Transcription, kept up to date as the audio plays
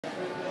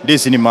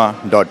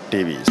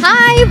dcinema.tv.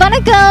 Hi,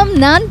 வணக்கம்.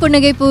 நான்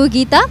புன்னகைப்பூ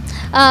கீதா.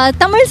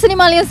 தமிழ்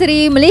சினிமாலையும் சரி,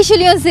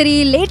 மலேசியாலையும் சரி,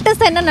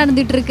 லேட்டஸ்ட்டாக என்ன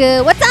நடந்துட்டு இருக்கு,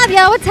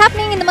 what's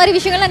happening இந்த மாதிரி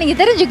விஷயங்கள்லாம் நீங்கள்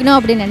தெரிஞ்சுக்கணும்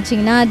அப்படின்னு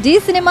நினச்சிங்கன்னா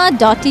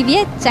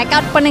dcinema.tv-யை செக்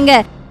அவுட்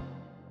பண்ணுங்க.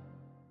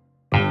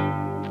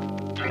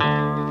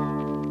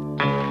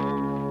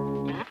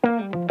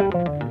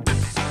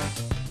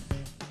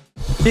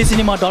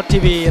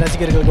 dcinema.tv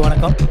ரசிகர்களுக்கு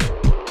வணக்கம்.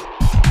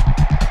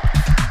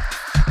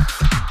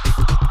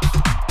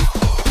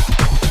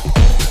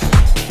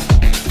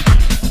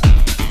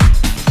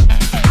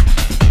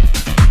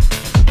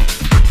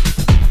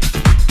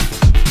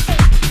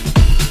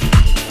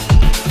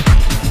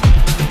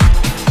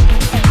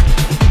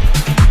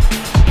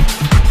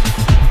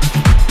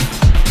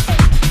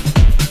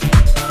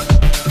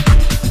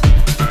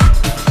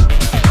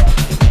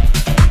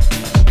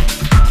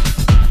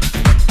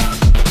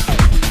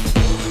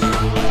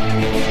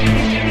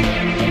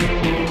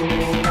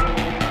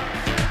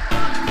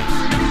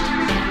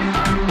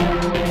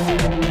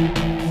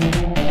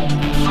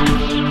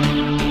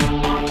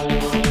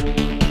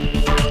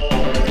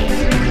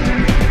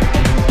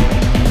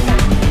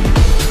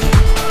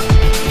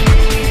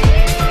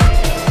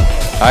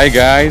 Hi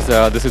guys,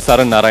 this is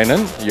Saran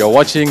Narayanan. You're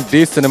watching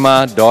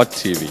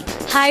dcinema.tv.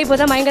 Hi,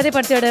 இப்போதான் மயங்காதை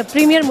படத்தோட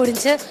ப்ரீமியர்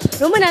முடிஞ்சு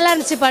ரொம்ப நல்லா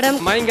இருந்துச்சு படம்.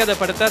 மயங்காதை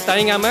படத்தை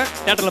தயங்காம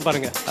தியேட்டர்ல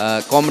பாருங்க.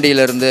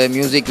 காமெடியில இருந்து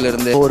மியூசிக்ல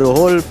இருந்து ஒரு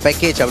ஹோல்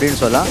பேக்கேஜ்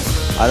அப்படின்னு சொல்லலாம்.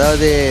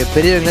 அதாவது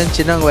பெரியவங்க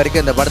சின்னவங்க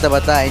வரைக்கும் இந்த படத்தை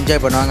பார்த்தா என்ஜாய்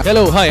பண்ணுவாங்க.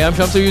 Hello, hi, I'm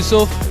Shamsu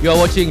Yusuf. You are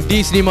watching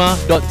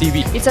dcinema.tv.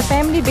 It's a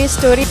family based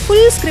story.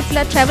 Full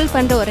scriptல travel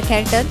பண்ற ஒரு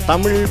கேரக்டர்.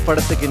 தமிழ்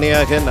படத்துக்கு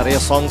இணையாக நிறைய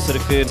சாங்ஸ்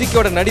இருக்கு.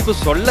 சிக்கியோட நடிப்பு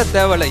சொல்ல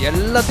தேவையில்ல,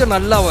 எல்லாத்தையும்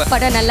நல்லா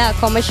படம் நல்லா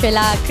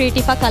கமர்ஷியலா,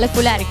 கிரியேட்டிவா,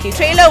 கலர்ஃபுல்லா இருக்கு.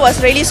 Trailer was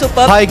really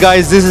super. Hi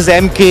guys, this is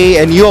MK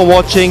and you are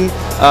watching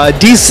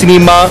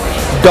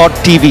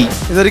dcinema.tv.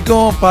 இது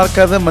வரைக்கும்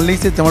பார்க்காத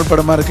மலேசிய தமிழ்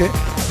படமா இருக்கு.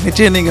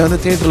 நிச்சயம் நீங்க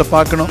வந்து தியேட்டர்ல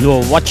பார்க்கணும். You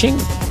are watching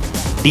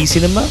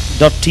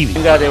dcinema.tv.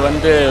 அது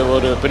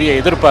ஒரு பெரிய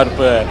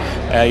எதிர்பார்ப்பு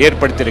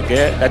ஏற்படுத்தியிருக்கு.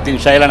 Datin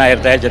Shaila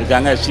Nair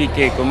தயாரிச்சிருக்காங்க.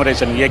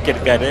 C.Kumerasen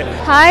இயக்கியிருக்காரு.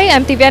 Hi,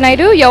 I'm Thivya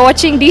Naidu. You're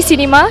watching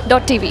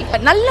dcinema.tv.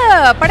 நல்ல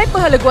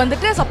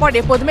படைப்புகளுக்கு சப்போர்ட்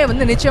எப்போதுமே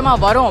நிச்சயமா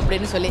வரும்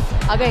அப்படின்னு சொல்லி.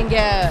 ஆக இங்க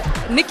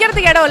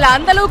நிக்கிறதுக்கு இடம் இல்ல,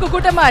 அந்த அளவுக்கு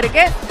கூட்டமா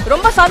இருக்கு.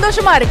 ரொம்ப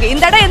சந்தோஷமா இருக்கு.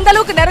 இந்த இடம் எந்த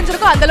அளவுக்கு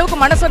நிறைஞ்சிருக்கோ அந்த அளவுக்கு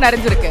மனசும்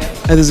நிறைஞ்சிருக்கு.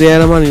 This is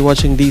Jayashankar. You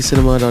watching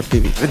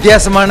dcinema.tv.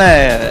 வித்தியாசமான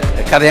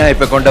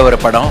கதையமைப்பை கொண்ட ஒரு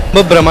படம்.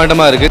 ரொம்ப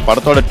பிரம்மாண்டமா இருக்கு.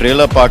 படத்தோட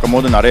ட்ரெய்லர்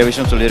பார்க்கும்போது நிறைய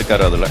விஷயம்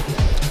சொல்லியிருக்காரு. அதில்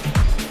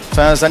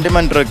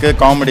சென்டிமெண்ட் இருக்குது,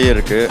 காமெடி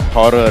இருக்குது,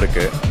 ஹாரர்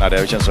இருக்குது, நிறைய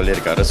விஷயம்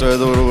சொல்லியிருக்காரு. ஸோ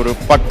இது ஒரு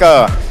பக்கா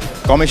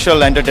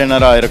கமர்ஷியல்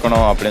என்டர்டெய்னராக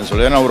இருக்கணும் அப்படின்னு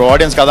சொல்லி. ஏன்னா ஒரு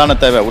ஆடியன்ஸ்க்கு அதான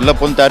தேவை. உள்ளே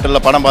போய்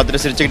தேட்டரில் படம்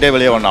பார்த்துட்டு சிரிச்சுக்கிட்டே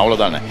வெளியே வரணும்,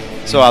 அவ்வளோதானே.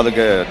 ஸோ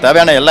அதுக்கு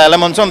தேவையான எல்லா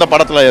எலமெண்ட்ஸும் அந்த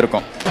படத்தில்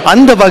இருக்கும்.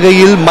 அந்த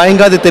வகையில்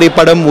மயங்காத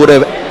திரைப்படம் ஒரு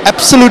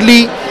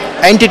அப்சல்யூட்லி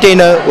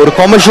என்டர்டெய்னர், ஒரு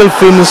கமர்ஷியல்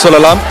ஃபிலிம்னு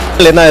சொல்லலாம்.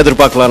 என்ன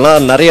எதிர்பார்க்கலாம்னா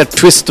நிறைய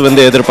ட்விஸ்ட்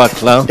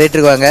எதிர்பார்க்கலாம்.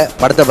 தியேட்டருக்கு வாங்க,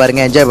 படத்தை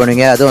பாருங்க, என்ஜாய்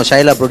பண்ணுவீங்க. அதுவும்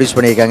ஷைலா ப்ரொடியூஸ்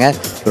பண்ணியிருக்காங்க.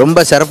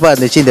 ரொம்ப சிறப்பாக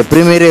இருந்துச்சு. இந்த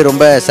ப்ரீமியரே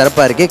ரொம்ப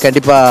சிறப்பாக இருக்குது.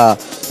 கண்டிப்பாக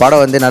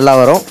படம் நல்லா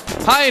வரும்.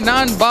 Hi,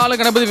 நான்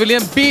Balaganapathy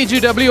William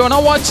PGW and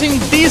I'm watching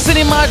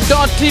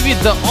dcinema.tv,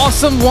 the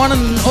awesome one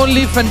and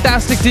only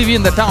fantastic TV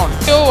in the town.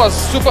 It was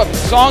super.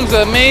 Songs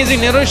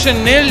amazing. Neroshan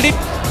nailed it.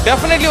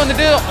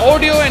 Definitely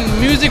audio and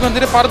music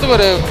படத்துக்கு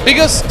ஒரு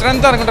biggest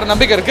strength இருக்குன்ற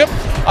நம்பிக்கை இருக்கு.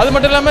 அது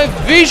மட்டும் இல்லாம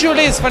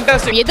visually is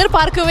fantastic.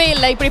 எதிர்பார்க்கவே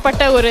இல்லை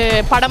இப்படிப்பட்ட ஒரு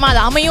படமா அது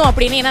அமையும்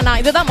அப்படின்னு. ஏன்னா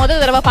நான் இதுதான்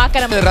முதல் தடவை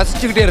பார்க்கறேன்.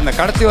 ரசிச்சுக்கிட்டே இருந்தேன்.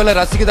 கடைசி வரை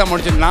ரசிக்க தான்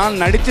முடிச்சு. நான்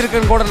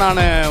நடிச்சிருக்கேன்னு கூட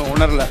நான்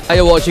உணரல. I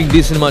am watching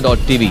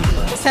dcinema.tv.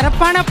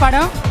 சிறப்பான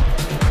படம்.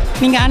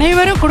 நீங்க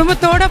அனைவரும்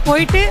குடும்பத்தோட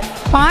போயிட்டு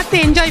பார்த்து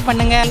என்ஜாய்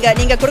பண்ணுங்க.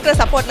 நீங்க கொடுக்குற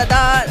சப்போர்ட்ல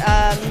தான்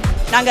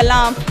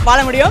நாங்கெல்லாம் வாழ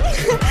முடியும்.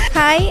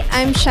 Hi,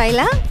 I'm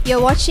Shaila.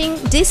 You're watching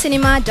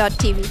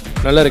dcinema.tv.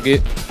 நல்லா இருக்கு.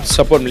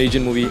 சப்போர்ட்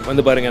மலேசியன் மூவி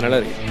பாருங்க, நல்லா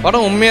இருக்கு.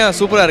 படம் உண்மையா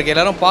சூப்பரா இருக்கு.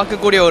 எல்லாரும்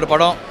பார்க்கக்கூடிய ஒரு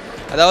படம்.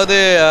 அதாவது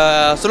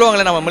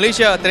சொல்லுவாங்களே, நம்ம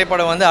மலேசியா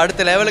திரைப்படம்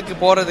அடுத்த லெவலுக்கு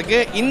போறதுக்கு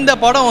இந்த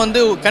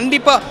படம்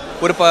கண்டிப்பா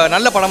ஒரு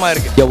நல்ல படமா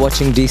இருக்கு. You're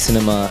watching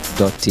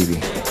dcinema.tv.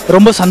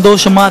 ரொம்ப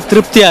சந்தோஷமா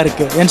திருப்தியா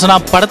இருக்கு. ஏன்னு சொன்னா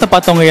படத்தை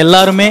பார்த்தவங்க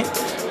எல்லாருமே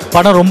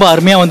படம் ரொம்ப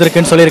அருமையாக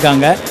வந்திருக்குன்னு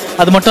சொல்லியிருக்காங்க.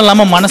 அது மட்டும்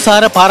இல்லாமல்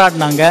மனசார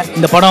பாராட்டினாங்க.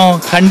 இந்த படம்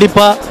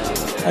கண்டிப்பாக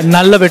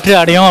நல்ல வெற்றி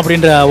அடையும்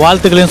அப்படின்ற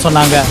வாழ்த்துக்களையும்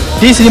சொன்னாங்க.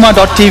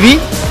 dcinema.tv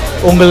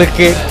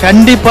உங்களுக்கு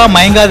கண்டிப்பாக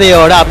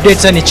மயங்காதையோட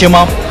அப்டேட்ஸை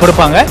நிச்சயமாக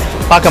கொடுப்பாங்க.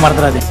 பார்க்க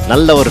மறந்துடாது.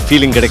 நல்ல ஒரு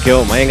ஃபீலிங்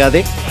கிடைக்கும்.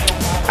 மயங்காதே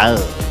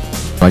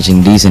watching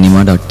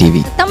dcinema.tv.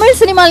 தமிழ்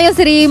சினிமாலையும்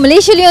சரி,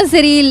 மலேசியாலையும்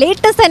சரி,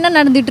 லேட்டஸ்ட்டாக என்ன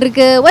நடந்துட்டு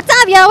இருக்கு,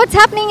 what's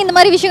happening இந்த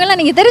மாதிரி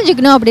விஷயங்கள்லாம் நீங்கள்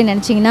தெரிஞ்சுக்கணும் அப்படின்னு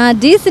நினச்சிங்கன்னா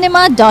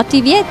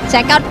dcinema.tv-யை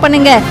செக் அவுட்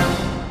பண்ணுங்க.